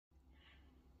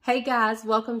Hey guys,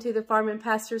 welcome to the Farm and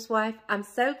Pastor's Wife. I'm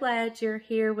so glad you're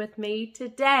here with me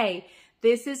today.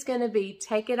 This is going to be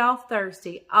Take It Off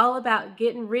Thursday, all about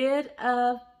getting rid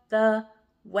of the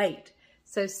weight.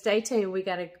 So stay tuned. We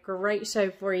got a great show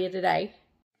for you today.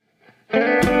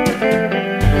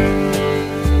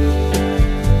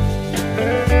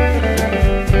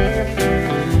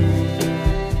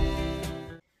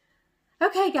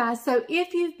 Okay guys, so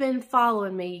if you've been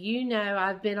following me, you know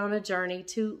I've been on a journey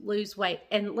to lose weight.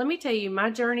 And let me tell you, my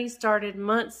journey started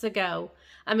months ago.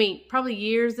 I mean, probably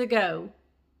years ago.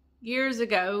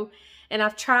 And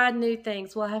I've tried new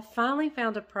things. Well, I have finally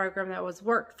found a program that was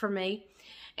worked for me.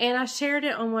 And I shared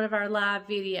it on one of our live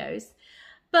videos.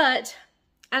 But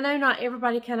I know not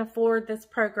everybody can afford this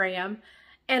program.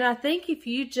 And I think if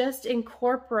you just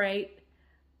incorporate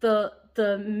the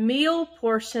meal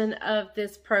portion of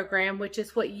this program, which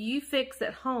is what you fix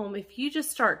at home, if you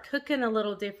just start cooking a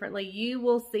little differently, you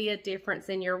will see a difference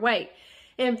in your weight.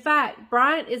 In fact,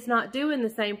 Bryant is not doing the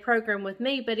same program with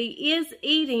me, but he is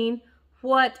eating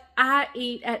what I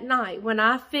eat at night. When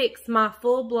I fix my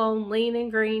full-blown lean and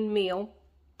green meal,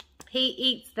 he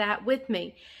eats that with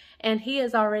me. And he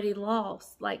has already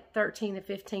lost like 13 to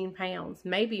 15 pounds,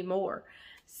 maybe more.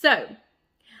 So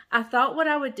I thought what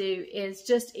I would do is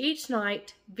just each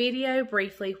night video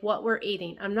briefly what we're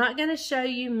eating. I'm not going to show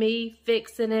you me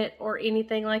fixing it or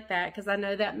anything like that because I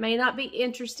know that may not be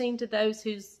interesting to those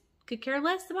who could care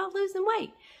less about losing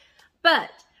weight. But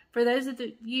for those of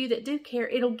you that do care,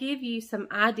 it'll give you some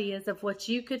ideas of what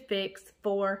you could fix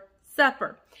for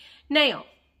supper. Now,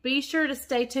 be sure to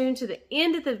stay tuned to the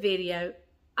end of the video.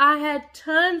 I had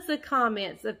tons of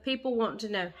comments of people wanting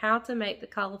to know how to make the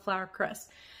cauliflower crust.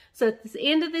 So at the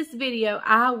end of this video,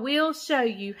 I will show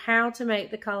you how to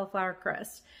make the cauliflower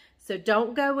crust. So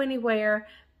don't go anywhere.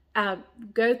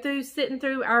 Sitting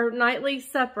through our nightly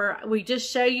supper. We just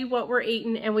show you what we're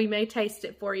eating and we may taste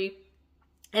it for you.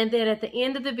 And then at the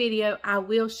end of the video, I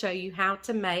will show you how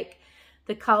to make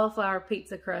the cauliflower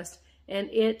pizza crust. And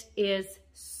it is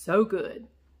so good.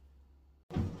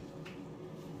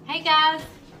 Hey guys.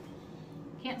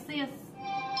 Can't see us.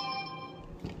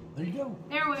 There you go.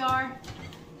 There we are.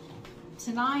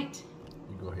 Tonight,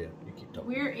 you go ahead. You keep talking.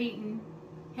 We're eating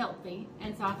healthy,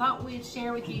 and so I thought we'd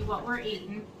share with you what we're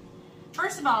eating.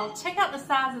 First of all, check out the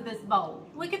size of this bowl.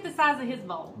 Look at the size of his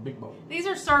bowl. Big bowl. These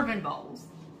are serving bowls.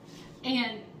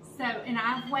 And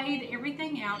I've weighed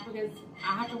everything out because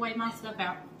I have to weigh my stuff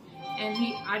out. And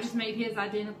I just made his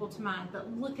identical to mine.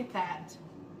 But look at that.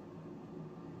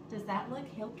 Does that look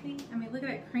healthy? I mean, look at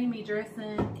that creamy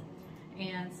dressing.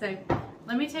 And so,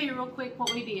 let me tell you real quick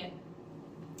what we did.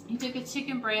 He took a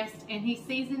chicken breast and he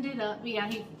seasoned it up. Yeah,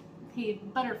 he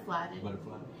butterflied it.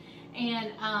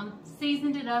 And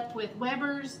seasoned it up with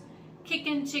Weber's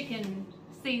kickin' chicken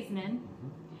seasoning.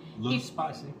 A little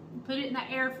spicy. Put it in the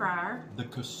air fryer. The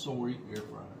Cookware air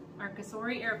fryer. Our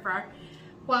Cookware air fryer.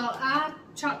 While I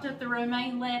chopped up the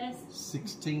romaine lettuce.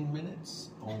 16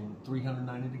 minutes on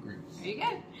 390 degrees. There you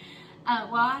go.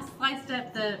 While I sliced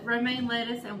up the romaine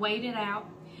lettuce and weighed it out.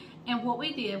 And what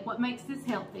we did, what makes this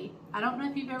healthy, I don't know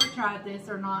if you've ever tried this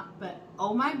or not, but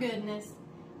oh my goodness,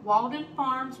 Walden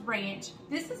Farms Ranch.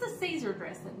 This is a Caesar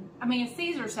dressing. I mean a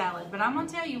Caesar salad, but I'm going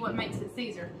to tell you what makes it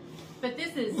Caesar. But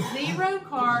this is 0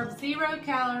 carbs, 0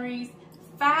 calories,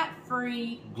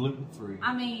 fat-free. Gluten-free.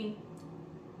 I mean,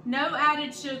 no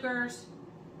added sugars.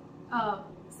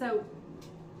 So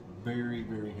very,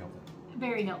 very healthy.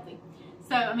 Very healthy.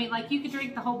 So, I mean, like you could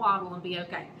drink the whole bottle and be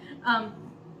okay.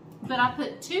 But I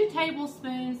put 2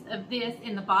 tablespoons of this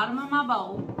in the bottom of my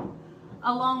bowl,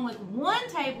 along with 1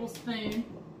 tablespoon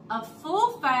of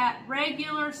full-fat,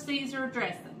 regular Caesar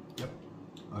dressing. Yep.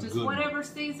 Just whatever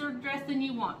Caesar dressing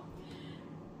you want.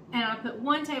 And I put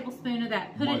 1 tablespoon of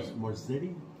that.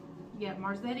 Marzetti? Yeah,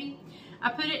 Marzetti. I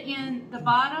put it in the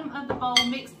bottom of the bowl,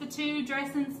 mix the 2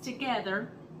 dressings together,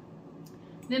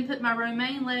 then put my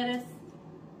romaine lettuce,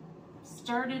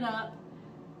 stirred it up.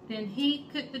 Then he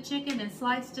cooked the chicken and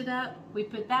sliced it up. We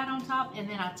put that on top, and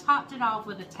then I topped it off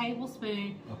with a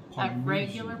tablespoon of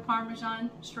regular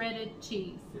Parmesan shredded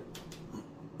cheese.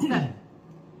 So,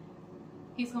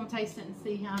 he's going to taste it and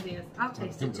see how it is. I'll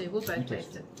taste it too. We'll both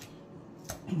taste it.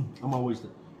 I'm always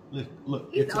look.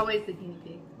 He's always the guinea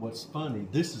pig. What's funny,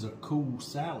 this is a cool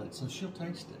salad, so she'll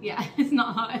taste it. Yeah, it's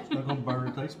not hot. It's not going to burn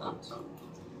her taste buds.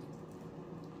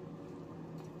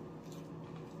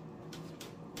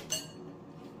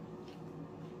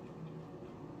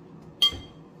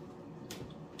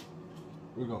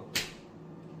 Here we go.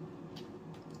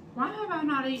 Why have I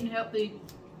not eaten healthy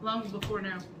long before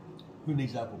now? Who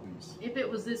needs Applebee's? If it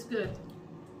was this good.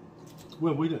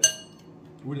 Well, we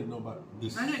didn't know about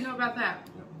this. I didn't know about that.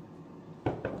 Yeah.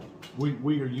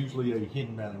 We are usually a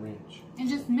hen by the wrench. And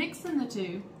just mixing the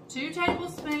two. 2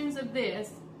 tablespoons of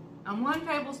this and 1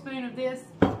 tablespoon of this.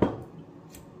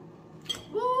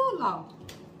 Woo, Lord.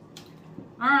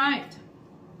 All right.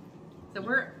 So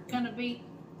we're gonna be.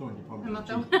 Am I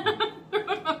throwing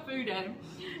my food at him?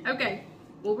 Okay.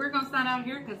 Well, we're gonna sign out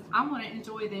here because I want to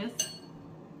enjoy this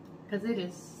because it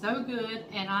is so good,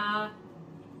 and I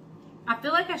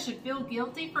feel like I should feel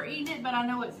guilty for eating it, but I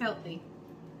know it's healthy.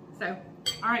 So,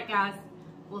 all right, guys.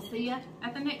 We'll see you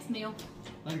at the next meal.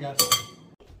 Later, guys.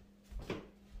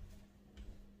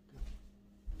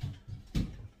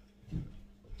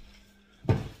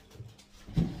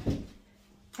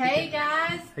 Hey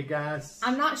guys. Hey guys.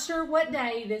 I'm not sure what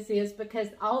day this is because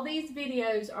all these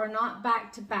videos are not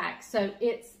back to back. So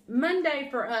it's Monday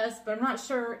for us, but I'm not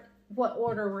sure what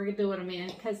order we're doing them in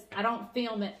because I don't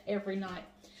film it every night.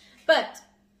 But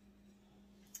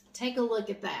take a look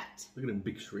at that. Look at them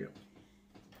big shrimp.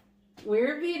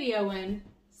 We're videoing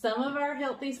some of our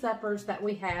healthy suppers that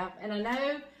we have. And I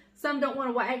know some don't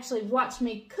want to actually watch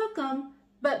me cook them,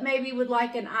 but maybe would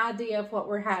like an idea of what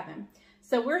we're having.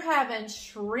 So we're having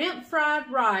shrimp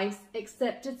fried rice,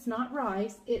 except it's not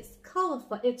rice, it's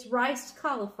cauliflower, it's riced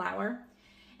cauliflower.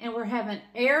 And we're having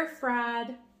air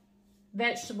fried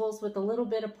vegetables with a little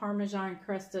bit of Parmesan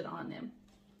crusted on them.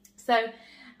 So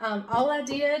all I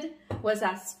did was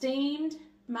I steamed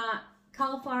my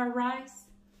cauliflower rice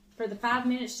for the 5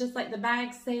 minutes, just like the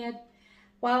bag said.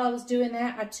 While I was doing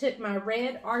that, I took my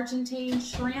red Argentine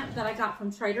shrimp that I got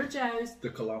from Trader Joe's.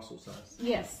 The colossal size.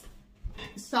 Yes.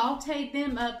 Sauteed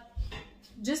them up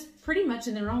just pretty much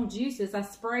in their own juices. I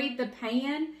sprayed the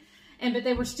pan, but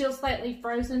they were still slightly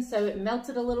frozen, so it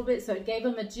melted a little bit, so it gave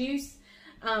them a juice,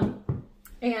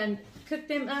 and cooked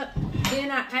them up.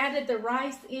 Then I added the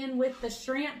rice in with the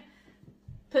shrimp,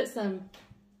 put some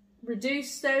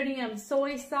reduced sodium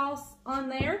soy sauce on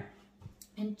there,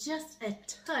 and just a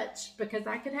touch, because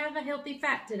I could have a healthy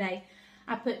fat today,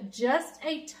 I put just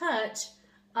a touch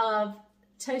of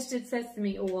toasted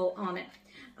sesame oil on it.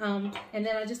 And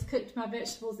then I just cooked my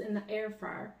vegetables in the air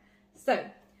fryer. So,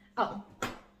 oh,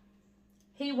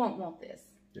 he won't want this.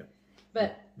 Yeah.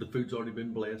 But the food's already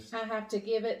been blessed. I have to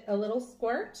give it a little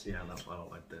squirt. Yeah, no, I don't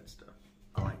like that stuff.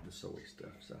 I like the soy stuff.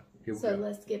 So, here we So go.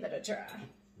 let's give it a try.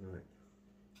 All right.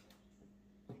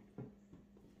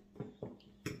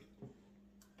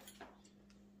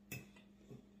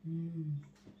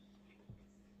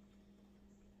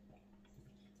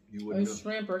 You wouldn't Those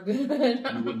know. shrimp are good. You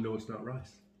wouldn't know it's not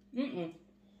rice.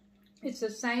 It's the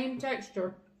same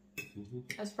texture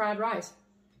as fried rice.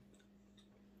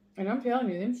 And I'm telling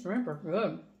you, them shrimp are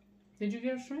good. Did you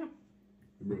get a shrimp?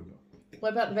 Really good.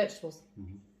 What about the vegetables?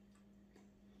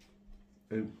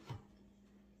 And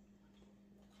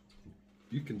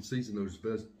you can season those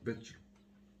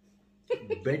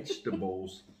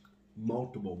vegetables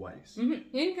multiple ways.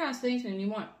 Any kind of seasoning you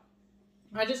want.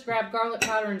 I just grabbed garlic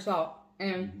powder and salt,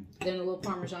 and then a little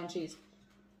Parmesan cheese.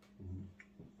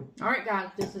 All right, guys,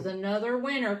 this is another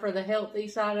winner for the healthy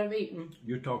side of eating.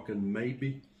 You're talking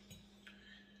maybe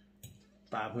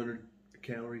 500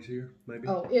 calories here, maybe?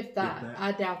 Oh, if that.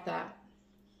 I doubt that.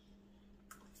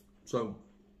 So,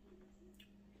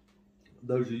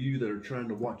 those of you that are trying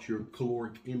to watch your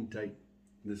caloric intake,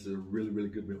 this is a really, really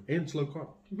good meal. And slow carb.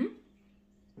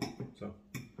 So,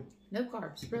 no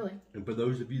carbs, really. and for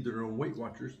those of you that are on Weight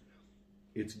Watchers,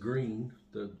 it's green.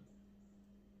 The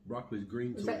broccoli's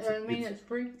green. Does So that mean it's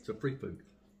free? It's a free food.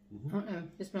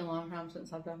 It's been a long time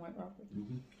since I've done white broccoli.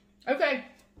 Okay.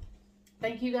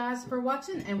 Thank you guys for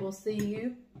watching, and we'll see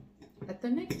you at the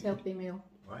next healthy meal.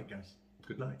 All right, guys.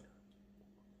 Good night.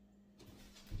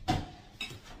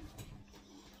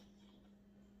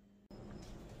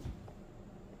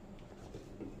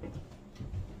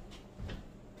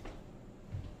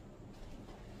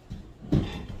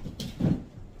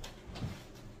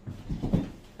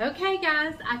 Okay,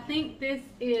 guys, I think this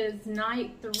is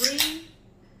night 3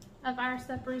 of our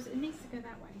suppers. It needs to go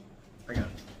that way. I got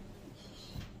it.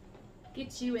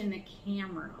 Get you in the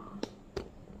camera.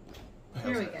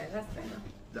 Here we go. That's better.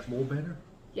 Is that more better?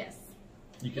 Yes.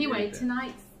 You can Anyway, edit that.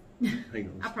 tonight's... Hang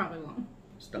on. I probably won't.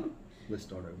 Stop. Let's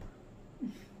start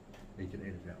over. You can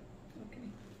edit out. Okay.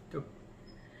 Go.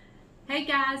 Hey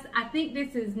guys, I think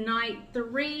this is night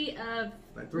 3 of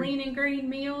Lean and Green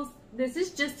meals. This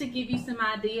is just to give you some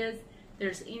ideas. If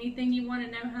there's anything you want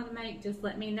to know how to make, just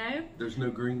let me know. There's no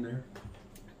green there?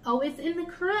 Oh, it's in the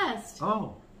crust.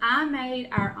 Oh. I made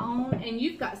our own, and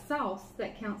you've got sauce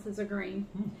that counts as a green.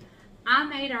 I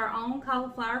made our own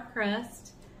cauliflower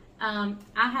crust.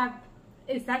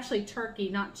 It's actually turkey,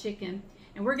 not chicken.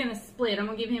 And we're going to split. I'm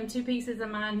going to give him 2 pieces of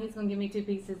mine. He's going to give me 2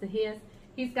 pieces of his.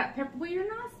 He's got pepper. Well, you're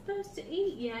not supposed to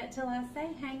eat yet till I say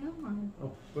hang on.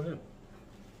 Oh, go ahead.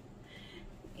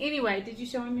 Anyway, did you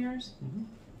show him yours? Mm-hmm.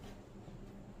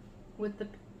 With the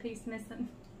piece missing?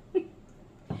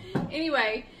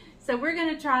 Anyway, so we're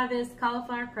going to try this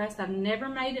cauliflower crust. I've never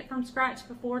made it from scratch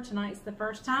before. Tonight's the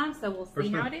first time, so we'll see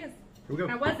how it is. Here we go.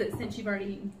 How was it since you've already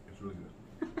eaten? It's really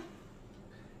good.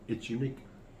 It's unique.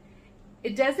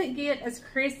 It doesn't get as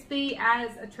crispy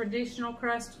as a traditional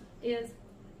crust is.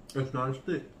 It's not as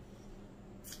thick.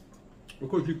 Of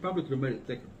course, you probably could have made it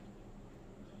thicker.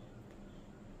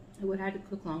 It would have to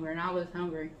cook longer, and I was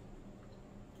hungry.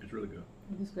 It's really good.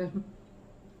 It's good.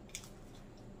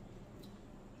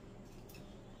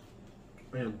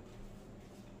 And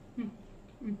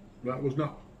that was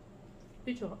not.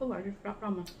 Oh, I just dropped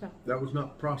all my stuff. That was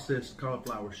not processed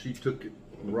cauliflower. She took it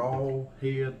raw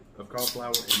head of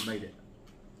cauliflower and made it.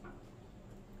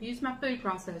 Used my food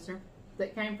processor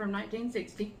that came from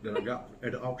 1960. That I got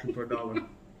at the auction for $1.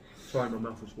 Sorry, my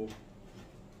mouth was full.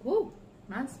 Ooh,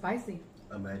 mine's spicy.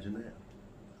 Imagine that.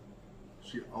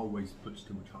 She always puts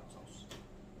too much hot sauce.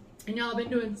 And y'all have been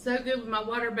doing so good with my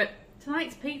water, but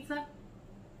tonight's pizza,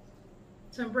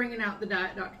 so I'm bringing out the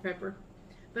Diet Dr. Pepper.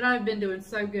 But I've been doing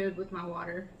so good with my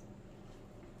water.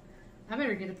 I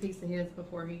better get a piece of his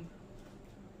before he...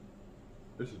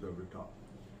 This is over the top.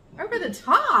 Over the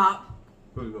top?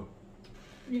 There you go.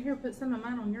 You here, put some of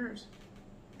mine on yours.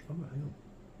 Oh, hang on.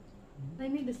 They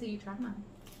need to see you try mine.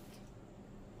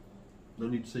 No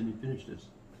need to see me finish this.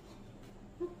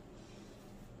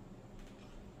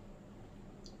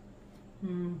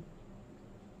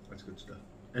 That's good stuff.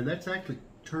 And that's actually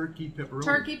turkey pepperoni.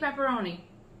 Turkey pepperoni.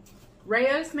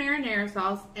 Rayo's marinara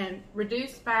sauce and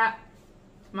reduced fat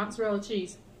mozzarella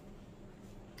cheese.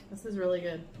 This is really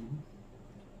good.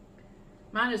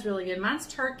 Mine is really good. Mine's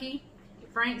turkey,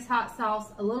 Frank's hot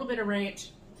sauce, a little bit of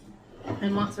ranch,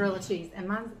 and mozzarella cheese. And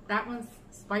that one's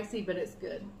spicy, but it's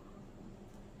good.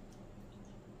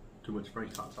 Too much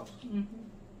Frank's hot sauce.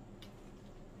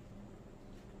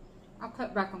 I'll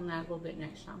cut back on that a little bit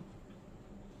next time.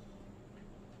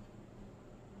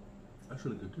 That's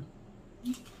really good too.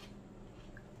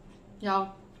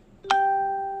 Y'all,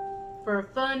 for a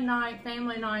fun night,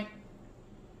 family night,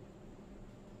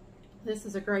 this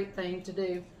is a great thing to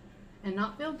do and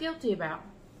not feel guilty about.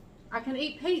 I can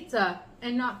eat pizza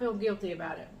and not feel guilty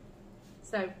about it.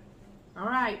 So, all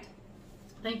right.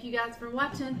 Thank you guys for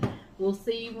watching. We'll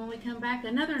see you when we come back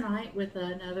another night with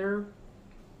another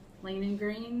lean and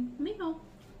green meal.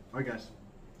 All right, guys.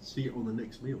 See you on the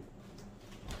next meal.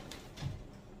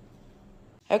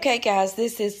 Okay, guys,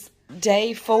 this is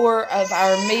day 4 of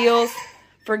our meals.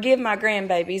 Forgive my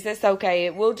grandbabies. That's okay.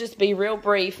 It will just be real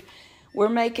brief. We're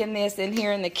making this in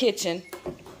here in the kitchen.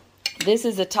 This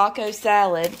is a taco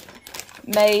salad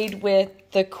made with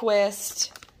the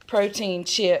Quest protein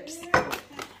chips.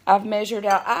 I've measured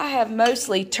out. I have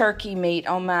mostly turkey meat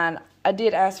on mine. I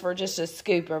did ask for just a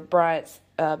scoop of Bryant's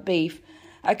beef.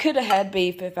 I could have had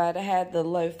beef if I'd had the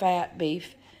low-fat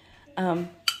beef.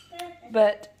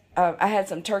 But I had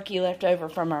some turkey left over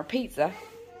from our pizza.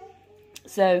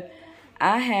 So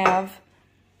I have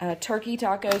a turkey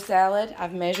taco salad.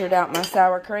 I've measured out my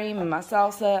sour cream and my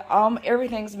salsa.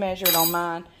 Everything's measured on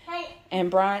mine. And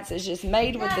Bryant's is just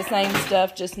made with the same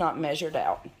stuff, just not measured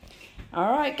out.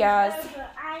 All right, guys.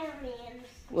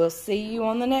 We'll see you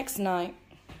on the next night.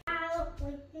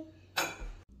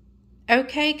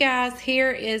 Okay, guys,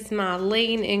 here is my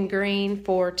lean and green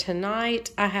for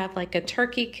tonight. I have like a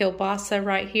turkey kielbasa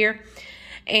right here.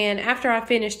 And after I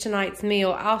finish tonight's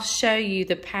meal, I'll show you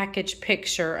the package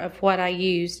picture of what I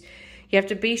used. You have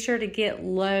to be sure to get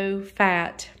low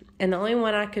fat. And the only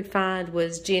one I could find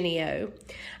was Genio.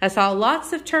 I saw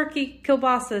lots of turkey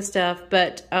kielbasa stuff,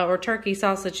 or turkey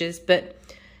sausages, but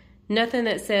nothing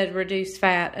that said reduced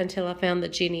fat until I found the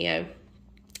Genio.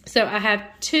 So I have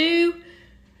 2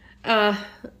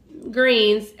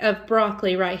 greens of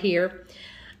broccoli right here.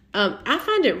 I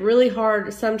find it really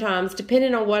hard sometimes,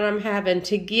 depending on what I'm having,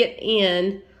 to get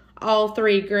in all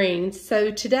 3 greens. So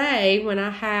today, when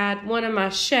I had one of my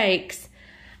shakes,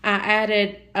 I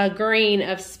added a green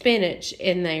of spinach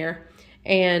in there.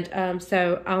 And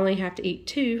so I only have to eat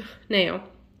 2 now.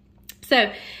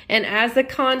 So, and as a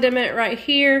condiment right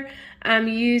here, I'm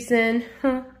using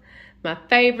my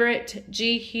favorite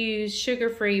G. Hughes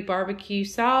sugar-free barbecue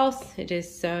sauce. It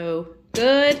is so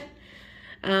good.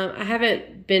 I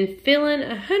haven't been feeling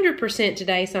 100%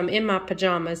 today, so I'm in my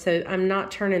pajamas, so I'm not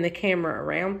turning the camera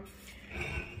around.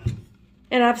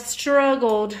 And I've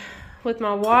struggled with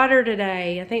my water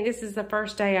today. I think this is the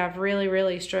first day I've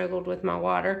really struggled with my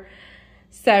water.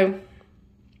 So,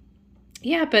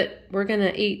 yeah, but we're going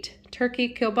to eat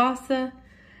turkey kielbasa,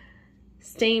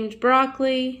 steamed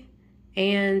broccoli,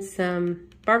 and some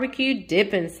barbecue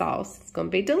dipping sauce. It's gonna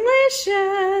be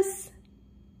delicious.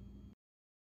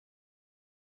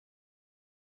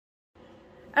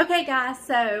 Okay guys,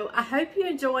 so I hope you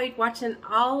enjoyed watching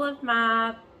all of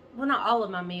my, well, not all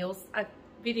of my meals. I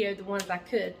videoed the ones I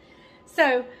could.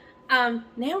 So now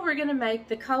we're gonna make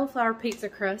the cauliflower pizza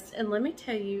crust, and let me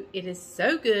tell you, it is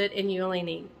so good, and you only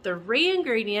need 3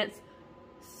 ingredients.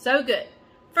 So good.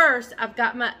 First, I've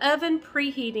got my oven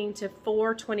preheating to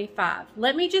 425.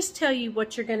 Let me just tell you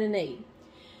what you're gonna need.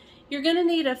 You're gonna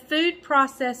need a food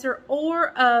processor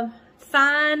or a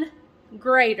fine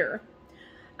grater.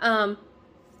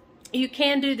 You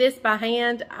can do this by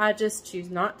hand. I just choose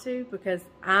not to because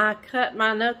I cut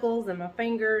my knuckles and my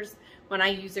fingers when I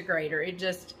use a grater. It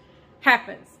just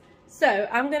happens. So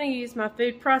I'm going to use my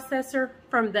food processor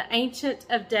from the Ancient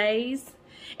of Days.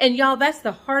 And y'all, that's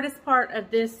the hardest part of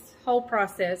this whole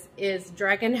process, is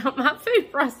dragging out my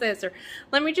food processor.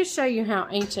 Let me just show you how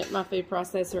ancient my food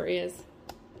processor is.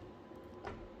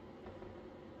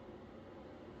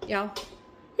 Y'all.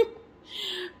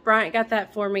 Bryant got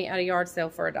that for me at a yard sale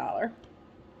for $1.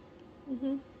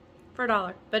 For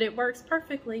 $1, but it works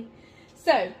perfectly.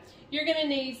 So you're going to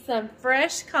need some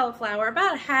fresh cauliflower,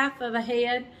 about 1/2 of a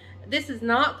head. This is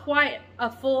not quite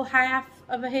a full 1/2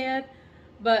 of a head,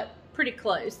 but pretty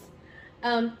close.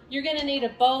 You're going to need a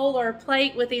bowl or a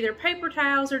plate with either paper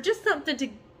towels or just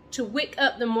something to wick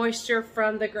up the moisture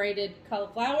from the grated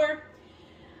cauliflower.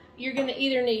 You're going to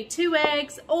either need 2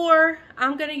 eggs, or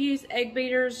I'm going to use egg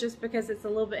beaters just because it's a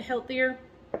little bit healthier.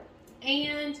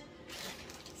 And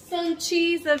some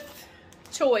cheese of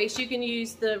choice. You can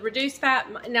use the reduced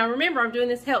fat. Now remember, I'm doing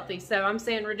this healthy, so I'm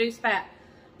saying reduced fat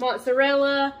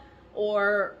mozzarella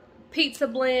or pizza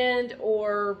blend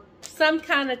or some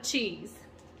kind of cheese.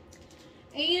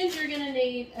 And you're going to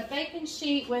need a baking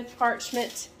sheet with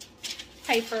parchment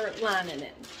paper lining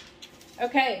it.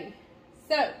 Okay,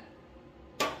 so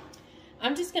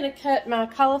I'm just going to cut my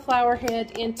cauliflower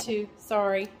head into,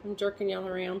 sorry, I'm jerking y'all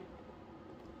around.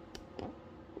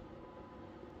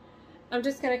 I'm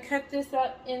just going to cut this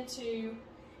up into,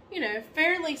 you know,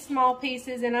 fairly small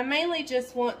pieces, and I mainly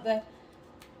just want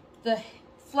the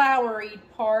floury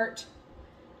part.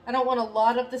 I don't want a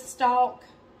lot of the stalk,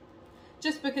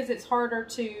 just because it's harder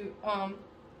to, I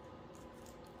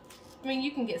mean, you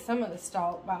can get some of the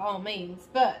stalk by all means,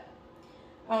 but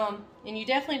and you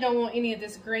definitely don't want any of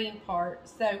this green part.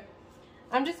 So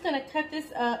I'm just going to cut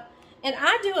this up, and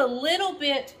I do a little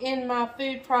bit in my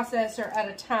food processor at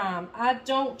a time. I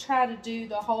don't try to do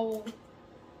the whole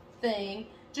thing,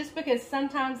 just because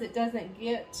sometimes it doesn't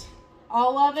get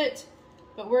all of it,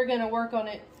 but we're going to work on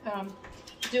it,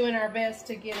 doing our best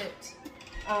to get it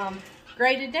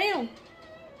grated down.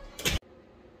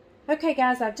 Okay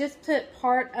guys, I've just put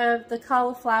part of the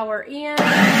cauliflower in.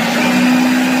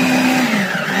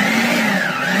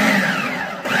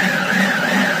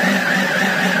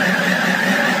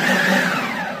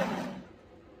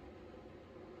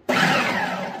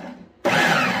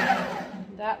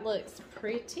 That looks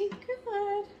pretty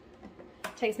good.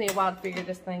 Takes me a while to figure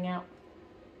this thing out.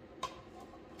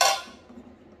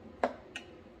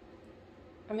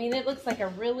 I mean, it looks like a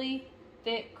really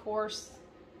thick, coarse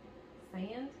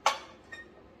sand.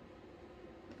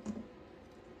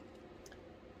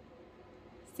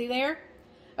 See there?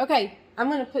 Okay, I'm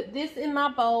going to put this in my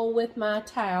bowl with my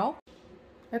towel.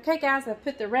 Okay guys, I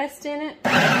put the rest in it.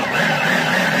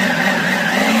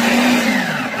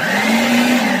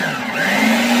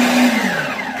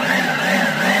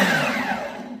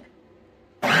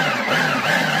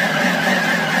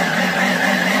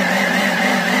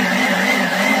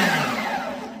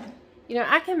 You know,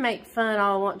 I can make fun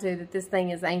all I want to that this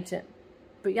thing is ancient,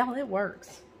 but y'all, it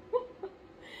works.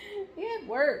 It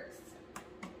works.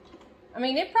 I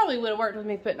mean, it probably would have worked with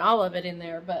me putting all of it in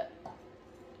there, but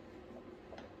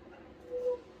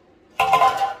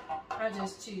I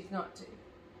just choose not to.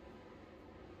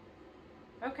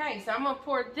 Okay, so I'm going to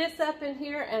pour this up in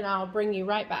here, and I'll bring you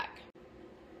right back.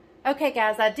 Okay,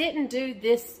 guys, I didn't do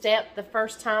this step the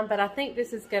first time, but I think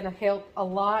this is going to help a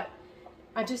lot.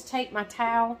 I just take my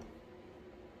towel.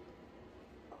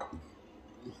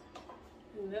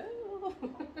 No.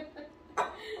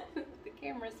 The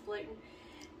camera's floating.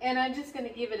 And I'm just going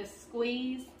to give it a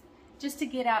squeeze just to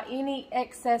get out any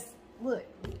excess. Look,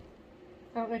 I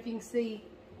don't know if you can see,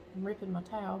 I'm ripping my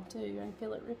towel too. I can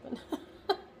feel it ripping.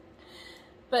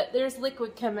 But there's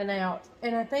liquid coming out.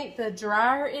 And I think the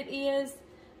drier it is,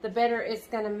 the better it's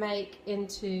going to make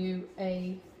into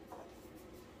a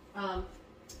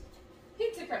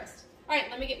pizza crust. All right,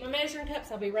 let me get my measuring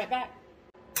cups. I'll be right back.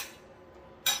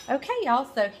 Okay, y'all,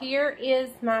 so here is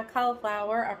my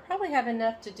cauliflower. I probably have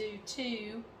enough to do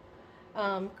 2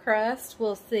 crusts.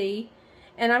 We'll see.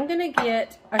 And I'm going to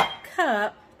get a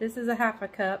cup. This is a half a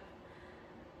cup.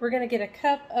 We're going to get a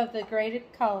cup of the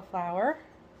grated cauliflower.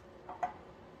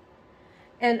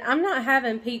 And I'm not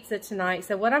having pizza tonight,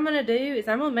 so what I'm going to do is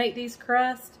I'm going to make these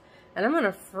crusts and I'm going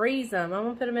to freeze them. I'm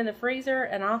going to put them in the freezer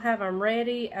and I'll have them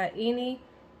ready at any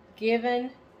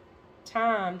given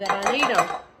time that I need them.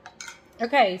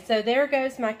 Okay, so there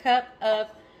goes my cup of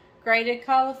grated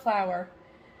cauliflower.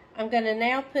 I'm going to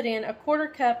now put in a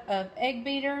 1/4 cup of egg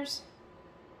beaters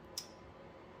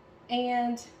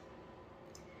and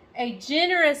a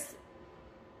generous,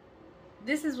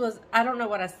 I don't know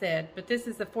what I said, but this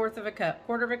is the 1/4 of a cup,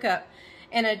 1/4 of a cup,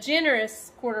 and a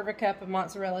generous 1/4 of a cup of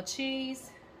mozzarella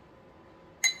cheese.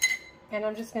 And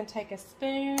I'm just going to take a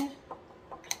spoon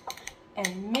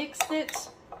and mix it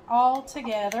all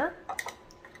together.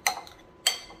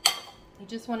 You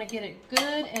just want to get it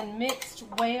good and mixed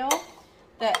well.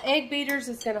 The egg beaters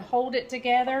is going to hold it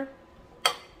together.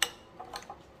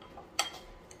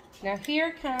 Now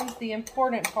here comes the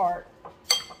important part.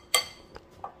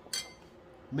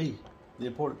 Me, the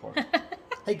important part.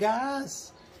 Hey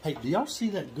guys. Hey, do y'all see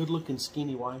that good looking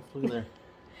skinny wife? Look at there.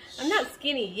 I'm not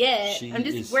skinny yet. I'm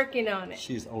just working on it.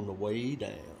 She's on the way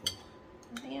down.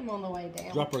 I am on the way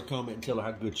down. Drop her a comment and tell her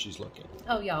how good she's looking.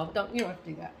 Oh, y'all, you don't have to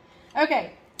do that.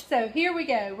 Okay, so here we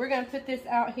go. We're going to put this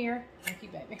out here. Thank you,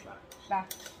 baby. Bye.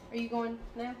 Are you going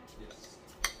now? Yes.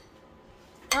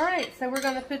 All right, so we're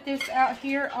going to put this out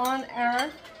here on our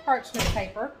parchment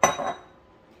paper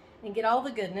and get all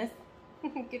the goodness.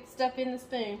 Get stuff in the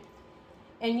spoon.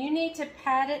 And you need to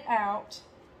pat it out,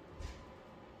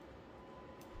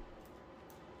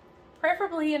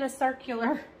 preferably in a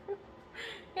circular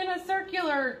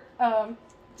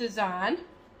design.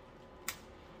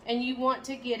 And you want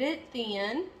to get it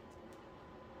thin.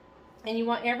 And you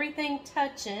want everything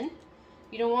touching.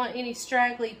 You don't want any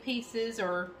straggly pieces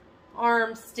or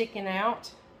arms sticking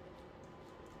out.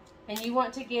 And you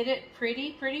want to get it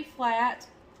pretty flat.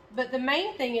 But the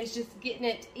main thing is just getting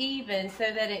it even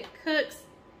so that it cooks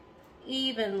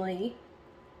evenly.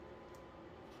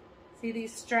 See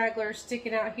these stragglers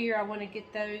sticking out here? I want to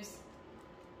get those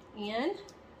in.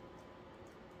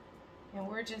 And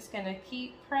we're just going to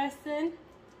keep pressing.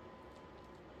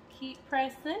 Keep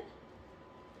pressing.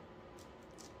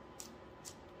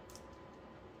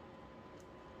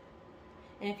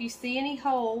 And if you see any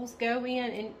holes, go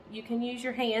in and you can use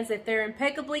your hands. If they're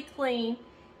impeccably clean,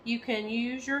 you can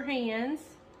use your hands.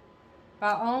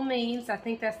 By all means, I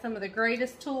think that's some of the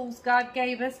greatest tools God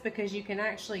gave us because you can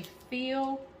actually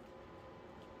feel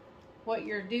what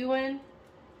you're doing.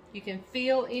 You can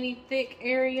feel any thick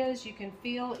areas. You can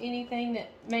feel anything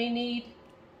that may need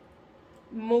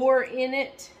more in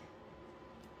it.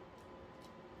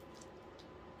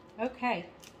 Okay,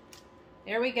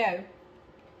 there we go.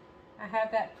 I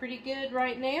have that pretty good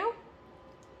right now.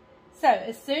 So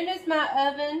as soon as my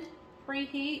oven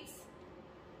preheats,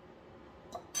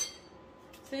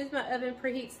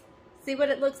 see what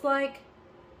it looks like?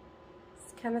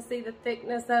 Kind of see the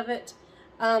thickness of it.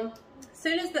 As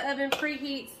soon as the oven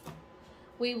preheats,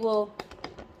 I'll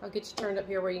get you turned up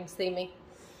here where you can see me.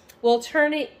 We'll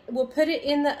put it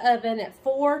in the oven at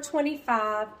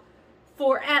 425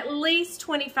 for at least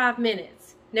 25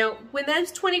 minutes. Now, when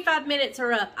those 25 minutes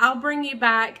are up, I'll bring you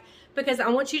back because I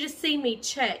want you to see me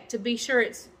check to be sure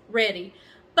it's ready.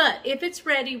 But if it's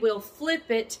ready, we'll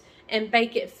flip it and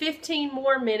bake it 15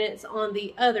 more minutes on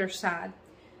the other side.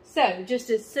 So, just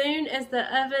as soon as the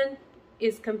oven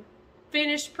is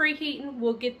finished preheating,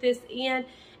 we'll get this in,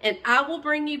 and I will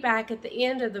bring you back at the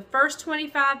end of the first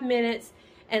 25 minutes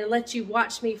and let you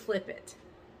watch me flip it.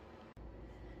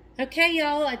 Okay,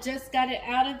 y'all, I just got it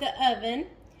out of the oven,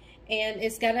 and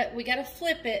we gotta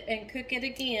flip it and cook it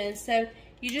again. So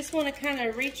you just want to kind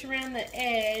of reach around the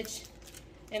edge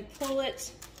and pull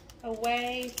it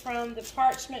away from the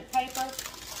parchment paper.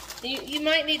 You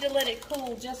might need to let it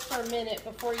cool just for a minute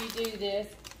before you do this.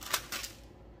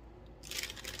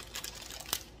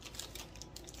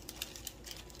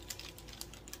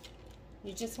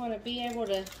 You just want to be able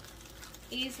to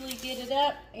easily get it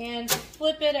up and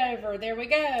flip it over. There we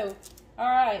go. All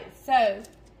right, so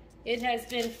it has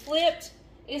been flipped.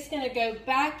 It's going to go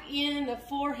back in the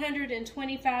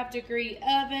 425-degree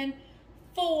oven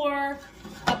for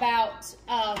about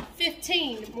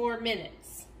 15 more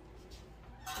minutes.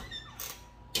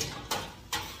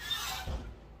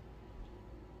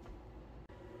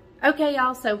 Okay,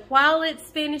 y'all, so while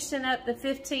it's finishing up the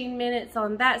 15 minutes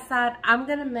on that side, I'm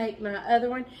going to make my other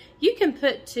one. You can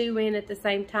put 2 in at the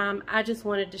same time. I just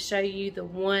wanted to show you the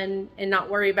one and not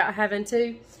worry about having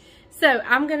 2. So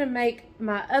I'm going to make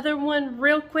my other one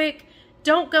real quick.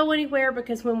 Don't go anywhere,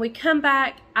 because when we come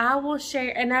back, I will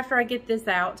share, and after I get this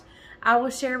out, I will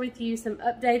share with you some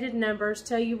updated numbers,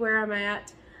 tell you where I'm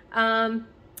at,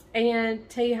 and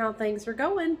tell you how things are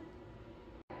going.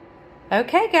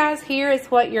 Okay guys, here is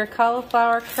what your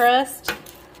cauliflower crust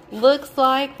looks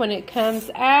like when it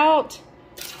comes out.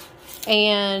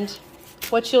 And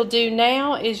what you'll do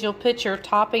now is you'll put your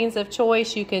toppings of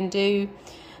choice. You can do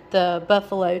the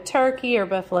buffalo turkey or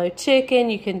buffalo chicken.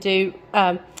 You can do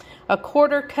a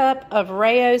 1/4 cup of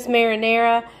Rayo's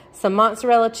marinara, some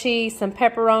mozzarella cheese, some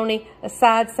pepperoni, a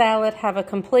side salad, have a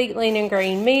complete lean and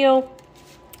green meal.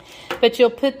 But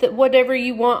you'll put whatever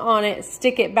you want on it,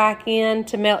 stick it back in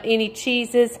to melt any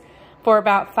cheeses for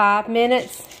about 5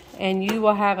 minutes, and you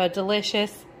will have a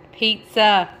delicious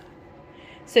pizza.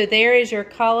 So there is your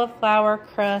cauliflower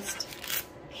crust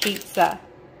pizza.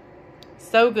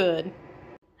 So good.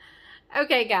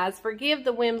 Okay guys, forgive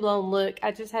the windblown look.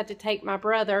 I just had to take my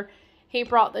brother. He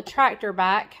brought the tractor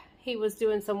back. He was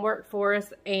doing some work for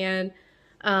us, and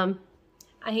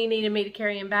he needed me to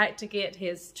carry him back to get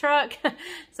his truck.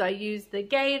 So I used the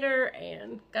gator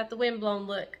and got the windblown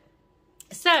look.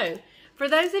 So for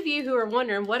those of you who are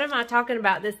wondering, what am I talking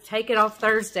about this Take It Off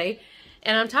Thursday?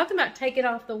 And I'm talking about Take It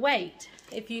Off the weight.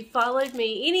 If you followed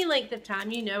me any length of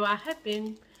time, you know I have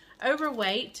been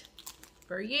overweight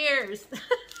for years.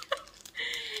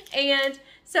 And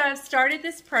so I've started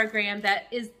this program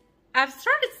I've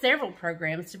started several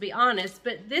programs, to be honest,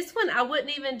 but this one I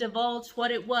wouldn't even divulge what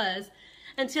it was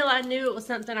until I knew it was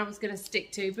something I was going to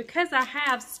stick to, because I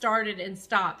have started and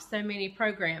stopped so many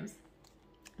programs.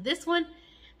 This one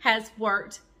has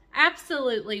worked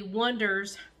absolutely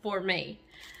wonders for me.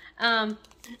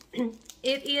 It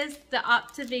is the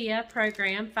Optavia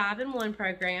program, 5-in-1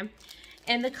 program,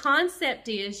 and the concept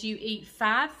is you eat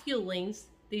 5 fuelings.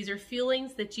 These are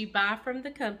fuelings that you buy from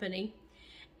the company,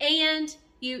 and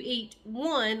you eat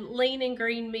 1 lean and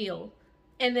green meal,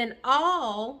 and then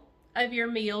all of your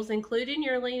meals, including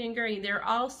your lean and green, they're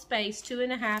all spaced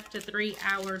 2.5 to 3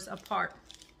 hours apart.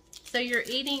 So you're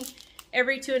eating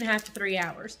every 2.5 to 3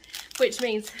 hours, which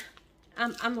means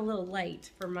I'm a little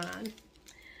late for mine.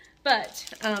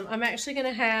 But I'm actually going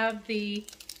to have the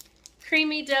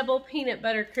creamy double peanut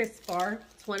butter crisp bar.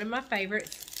 It's one of my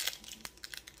favorites.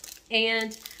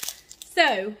 And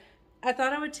so I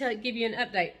thought I would give you an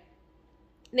update.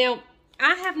 Now,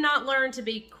 I have not learned to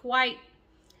be quite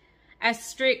as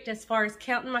strict as far as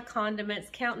counting my condiments,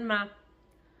 counting my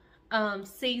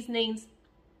seasonings.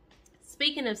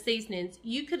 Speaking of seasonings,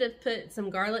 you could have put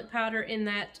some garlic powder in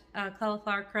that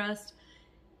cauliflower crust,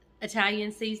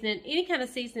 Italian seasoning, any kind of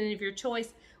seasoning of your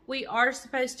choice. We are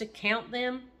supposed to count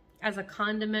them as a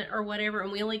condiment or whatever,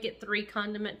 and we only get 3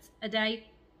 condiments a day.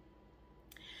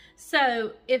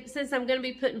 So since I'm going to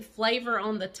be putting flavor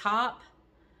on the top,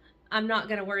 I'm not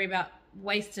going to worry about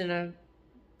wasting a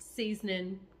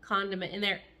seasoning condiment in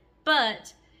there.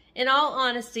 But in all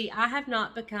honesty, I have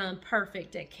not become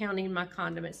perfect at counting my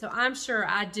condiments, so I'm sure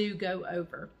I do go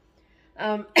over.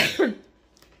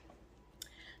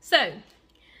 So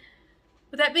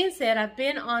with that being said, I've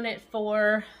been on it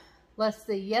for, let's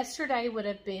see, yesterday would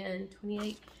have been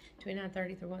 28, 29,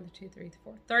 30, 31, 32, 33,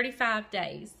 34, 35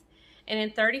 days. And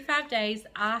in 35 days,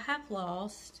 I have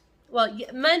lost, well,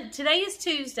 today is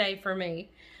Tuesday for me.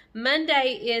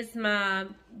 Monday is my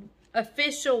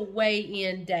official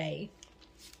weigh-in day.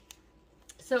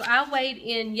 So I weighed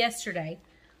in yesterday.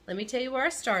 Let me tell you where I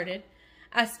started.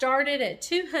 I started at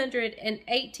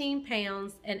 218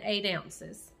 pounds and 8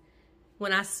 ounces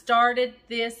when I started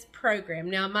this program.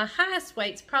 Now, my highest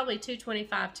weight's probably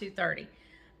 225, 230.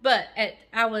 But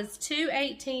I was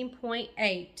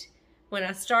 218.8 when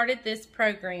I started this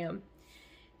program.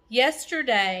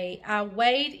 Yesterday, I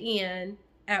weighed in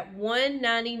at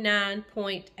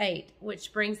 199.8,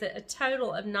 which brings it a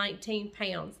total of 19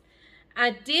 pounds.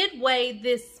 I did weigh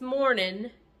this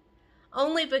morning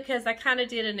only because I kind of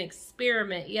did an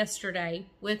experiment yesterday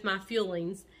with my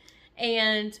fuelings,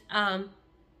 and I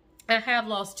have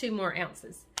lost 2 more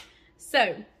ounces.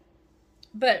 So,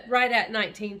 but right at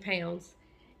 19 pounds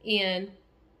in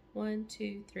 1,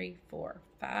 2, 3, 4,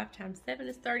 5 times 7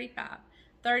 is 35.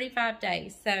 35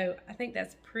 days. So I think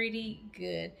that's pretty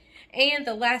good. And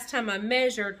the last time I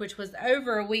measured, which was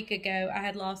over a week ago, I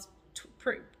had lost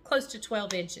close to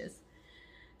 12 inches.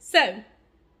 So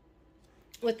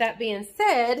with that being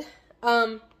said,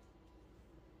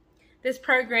 this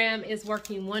program is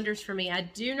working wonders for me. I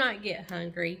do not get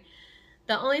hungry.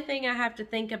 The only thing I have to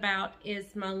think about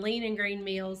is my lean and green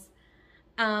meals.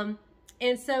 And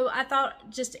so I thought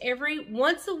just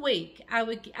once a week, I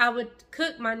would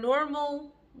cook my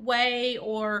normal way,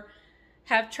 or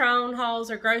have try-on hauls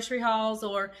or grocery hauls,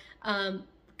 or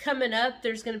coming up,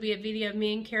 there's going to be a video of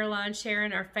me and Caroline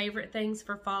sharing our favorite things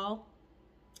for fall.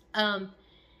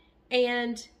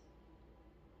 And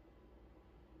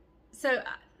so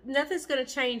nothing's going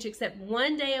to change except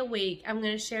one day a week. I'm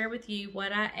going to share with you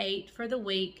what I ate for the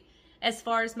week as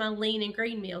far as my lean and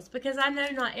green meals, because I know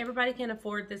not everybody can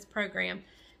afford this program.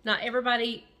 Not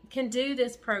everybody can do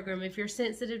this program if you're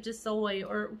sensitive to soy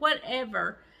or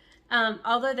whatever,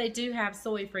 although they do have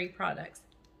soy-free products.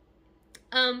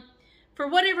 For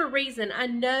whatever reason, I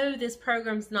know this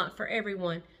program's not for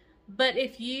everyone, but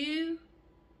if you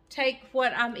take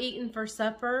what I'm eating for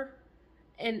supper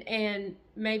and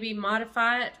maybe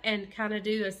modify it and kind of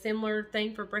do a similar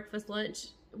thing for breakfast, lunch,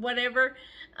 whatever,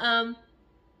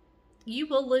 you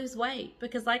will lose weight.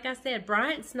 Because like I said,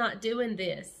 Bryant's not doing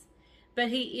this, but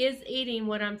he is eating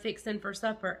what I'm fixing for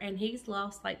supper, and he's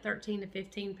lost like 13 to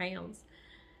 15 pounds.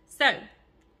 So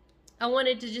I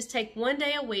wanted to just take one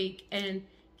day a week and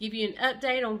give you an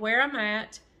update on where I'm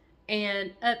at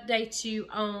and update you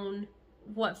on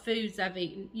what foods I've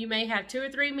eaten. You may have 2 or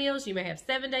 3 meals. You may have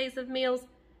 7 days of meals.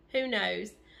 Who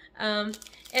knows? And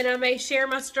I may share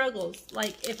my struggles,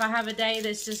 like if I have a day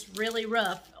that's just really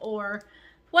rough or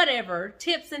whatever,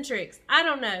 tips and tricks. I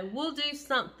don't know. We'll do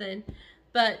something,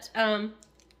 but I'm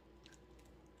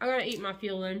going to eat my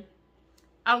fueling.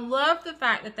 I love the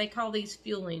fact that they call these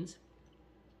fuelings,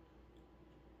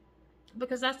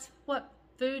 because that's what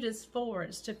food is for.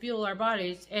 It's to fuel our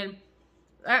bodies, and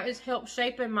that has helped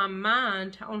shaping my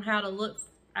mind on how to look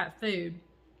at food.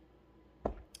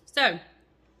 So,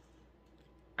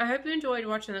 I hope you enjoyed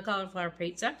watching the cauliflower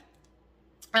pizza.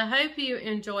 I hope you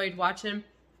enjoyed watching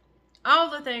all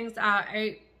the things I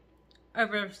ate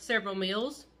over several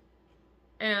meals.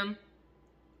 And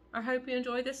I hope you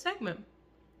enjoyed this segment.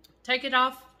 Take it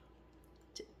off.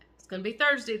 It's going to be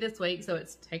Thursday this week, so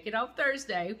it's Take It Off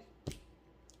Thursday.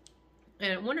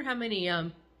 And I wonder how many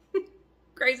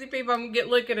crazy people I'm going to get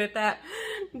looking at that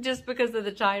just because of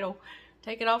the title.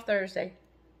 Take It Off Thursday.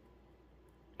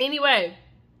 Anyway,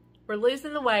 we're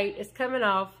losing the weight. It's coming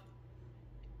off.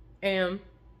 And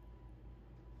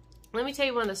let me tell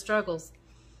you one of the struggles.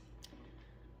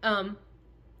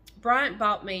 Bryant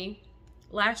bought me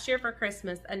last year for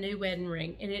Christmas a new wedding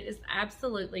ring, and it is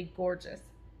absolutely gorgeous.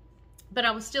 But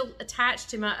I was still attached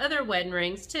to my other wedding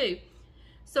rings too.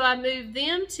 So I moved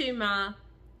them to my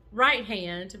right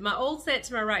hand, my old set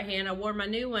to my right hand. I wore my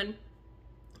new one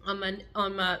on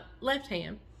my left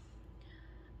hand.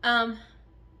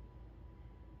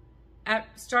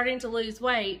 Starting to lose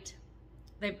weight,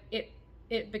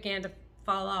 it began to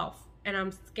fall off, and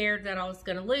I'm scared that I was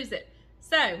going to lose it.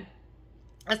 So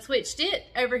I switched it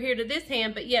over here to this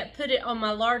hand, but yet put it on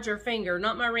my larger finger,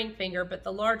 not my ring finger, but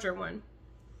the larger one,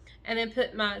 and then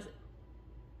put my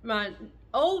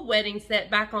old wedding set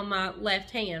back on my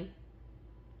left hand.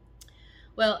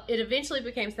 Well, it eventually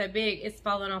became so big, it's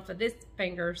fallen off of this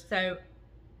finger, so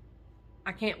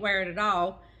I can't wear it at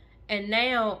all. And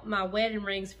now my wedding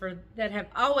rings that have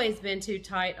always been too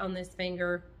tight on this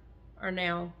finger are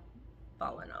now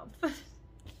falling off.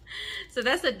 So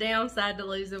that's a downside to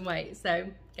losing weight. So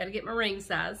got to get my ring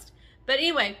sized. But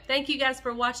anyway, thank you guys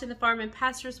for watching The Farm and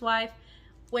Pastor's Wife,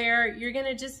 where you're going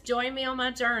to just join me on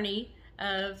my journey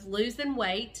of losing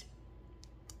weight.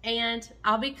 And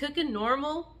I'll be cooking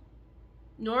normal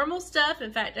stuff.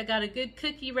 In fact, I got a good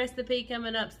cookie recipe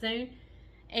coming up soon.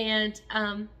 And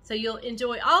so you'll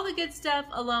enjoy all the good stuff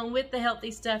along with the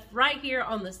healthy stuff right here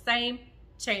on the same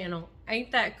channel.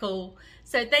 Ain't that cool?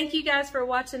 So thank you guys for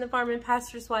watching The Farm and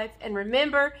Pastor's Wife. And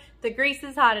remember, the grease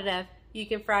is hot enough. You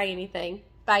can fry anything.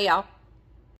 Bye, y'all.